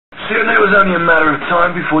You knew it was only a matter of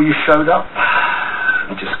time before you showed up.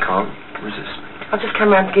 You just can't resist me. I just came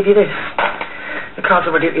round to give you this. The car's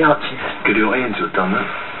already at the Arches. Good old Ian to have done that.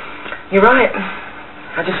 You're right.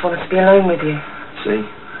 I just wanted to be alone with you. See?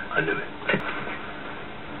 I knew it.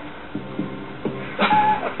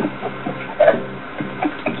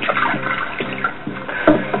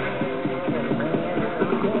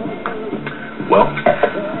 Well?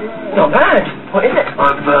 Not bad. What is it?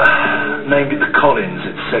 I've named it the Collins.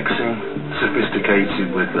 It's sexy,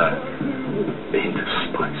 sophisticated with a hint of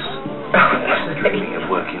spice. Feeling of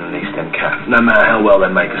working in an East End cafe. No matter how well they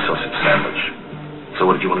make a sausage sandwich. So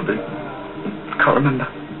what did you want to be? Can't remember.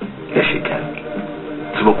 Yes, you can.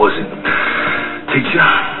 So what was it? Teacher?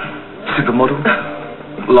 Supermodel?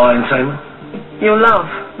 Lion tamer? You'll laugh.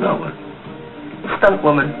 No, what? Stunt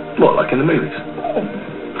woman. What, like in the movies?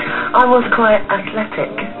 I was quite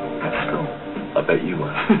athletic at school. I bet you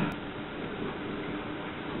were.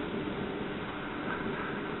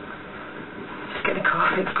 Just get a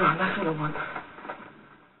car fixed, Grant, that's all I want.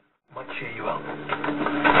 Might cheer you up.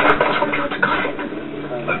 Oh, God, got it.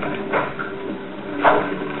 Open it.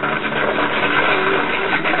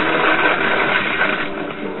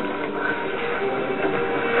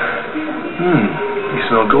 You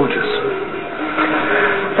smell gorgeous.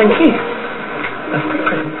 Thank you. That's a good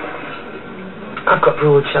present. I've got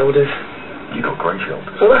broad shoulders. You got great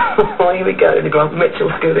shoulders. Oh, here we go, the Grant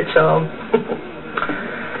Mitchell School of Charm.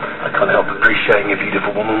 I can't help appreciating a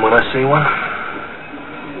beautiful woman when I see one.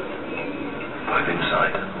 Both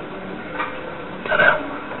inside and out.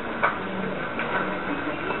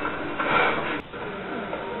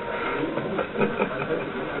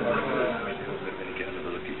 Get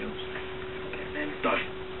another look at yours. Don't.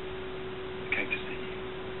 I came to see you.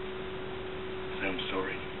 Say I'm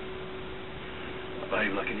sorry. I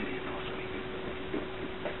behaved like an idiot last week.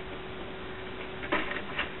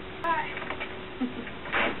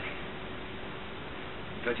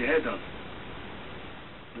 Got your hair done.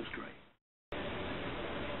 Looks great.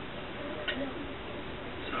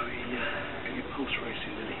 So, got your pulse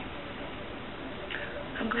racing, did he?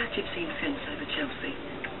 I'm glad you've seen Fence over Chelsea.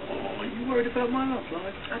 Oh, are you worried about my love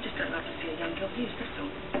life? I just don't like to see a young girl used, that's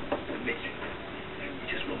all. Admit it. You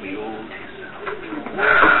just want me all to yourself.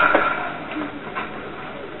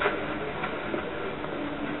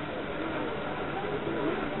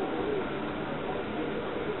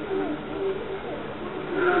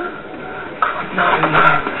 No.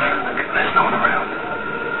 There's no one around.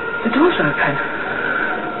 The door's open.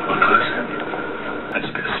 I'll close it. That's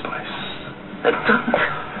a bit of spice. Don't.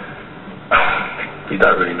 You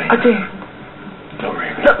don't really mean I do. Not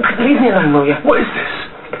really. Look, leave me alone, will you? What is this?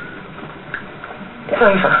 It's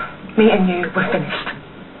over. Me and you, we're finished.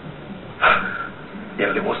 Yeah,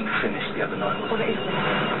 but it wasn't finished the other night, was it? Well, it is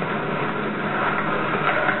finished.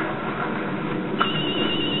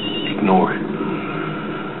 Ignore it.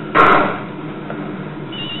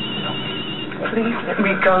 Please let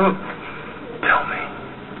me go. Tell me.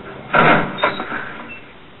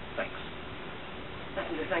 Thanks.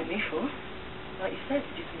 Nothing to thank me for. Like you said,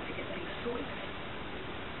 you just need to get things sorted.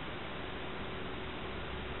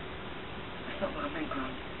 That's not what I meant,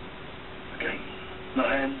 Grant. Okay. No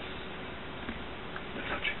hands. No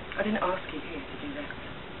touching. I didn't ask you here to do that.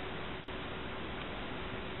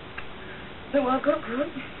 Look what I've got,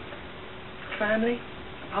 Grant. Family,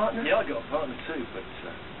 a partner. Yeah, I got a partner too, but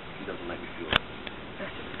he doesn't make me feel right.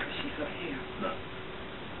 That's just because she's not here. No.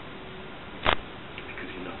 Because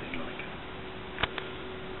you're nothing like her.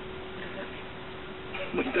 What does that mean?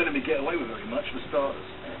 Well, you don't let me get away with very much, for starters.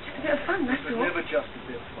 Just a bit of fun, that's It was all. never just a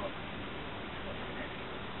bit of fun.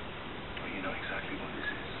 Well, you know exactly what this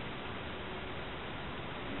is.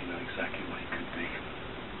 You know exactly what it could be.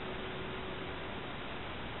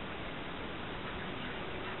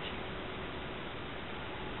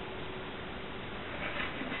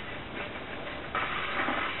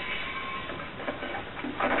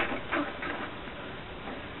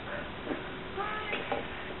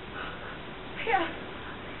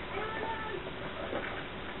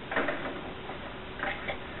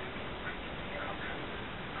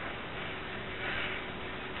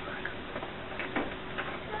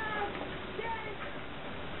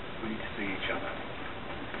 We need to see each other.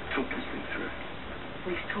 Talk this thing through.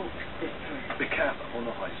 We've talked this through. The cab on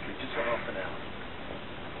the high street, just for half an hour.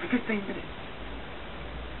 For 15 minutes.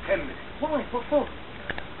 10 minutes. Why? What for?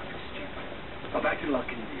 I've been stupid. I've acted like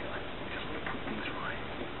an idiot. I just want to put things right.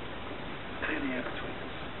 Clear the air between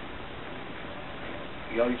us.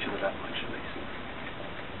 We owe each other that much at least.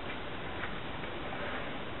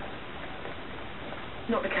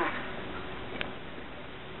 Not the cafe.